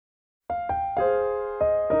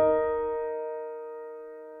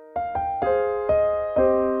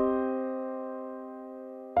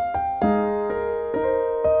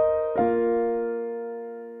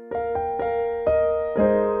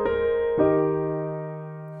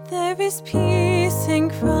is peace in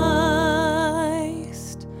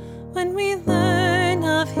Christ when we learn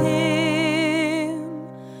of Him.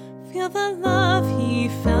 Feel the love He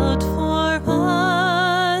felt for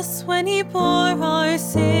us when He bore our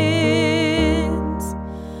sins.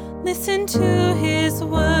 Listen to His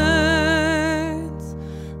words,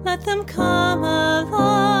 let them come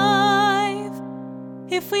alive.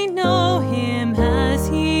 If we know Him as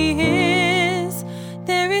He is,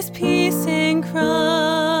 there is peace in Christ.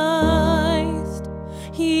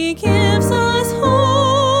 He gives us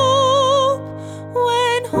hope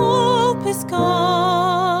when hope is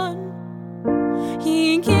gone.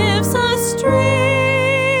 He gives us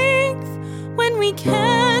strength when we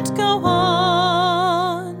can't go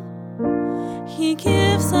on. He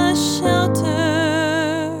gives us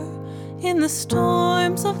shelter in the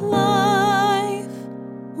storms of life.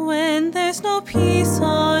 When there's no peace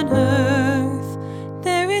on earth,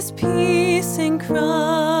 there is peace in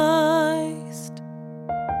Christ.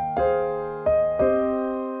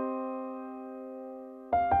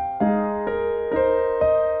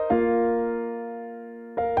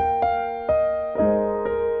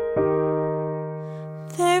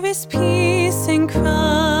 There is peace in Christ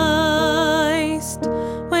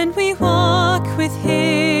when we walk with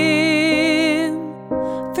Him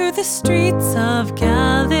through the streets of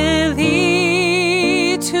Galilee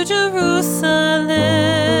to Jerusalem.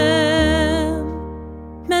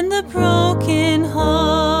 Mend the broken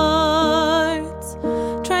hearts,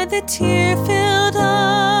 dry the tear-filled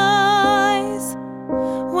eyes.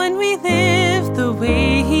 When we live the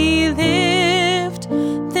way He lived,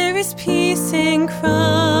 there is peace in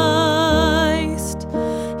Christ.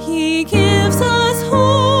 He gives us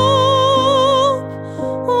hope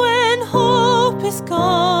when hope is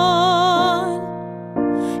gone.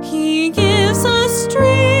 He gives us strength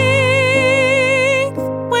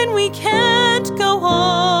when we can't go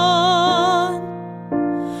on.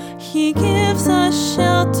 He gives us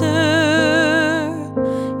shelter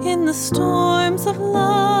in the storms of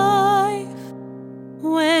life.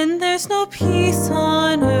 When there's no peace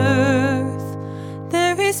on earth,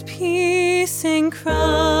 there is peace in Christ.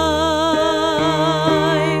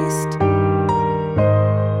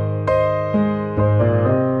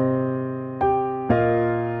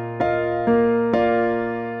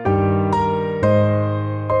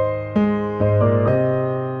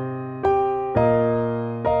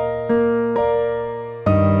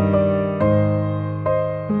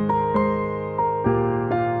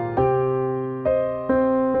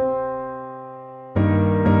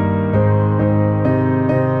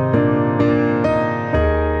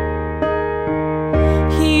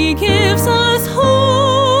 He gives us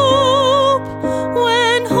hope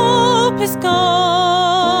when hope is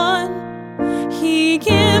gone. He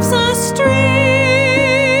gives us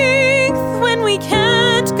strength when we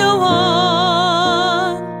can't go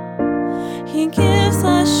on. He gives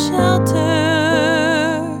us shelter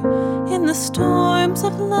in the storms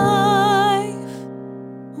of life.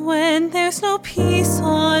 When there's no peace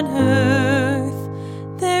on earth,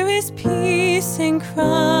 there is peace in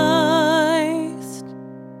Christ.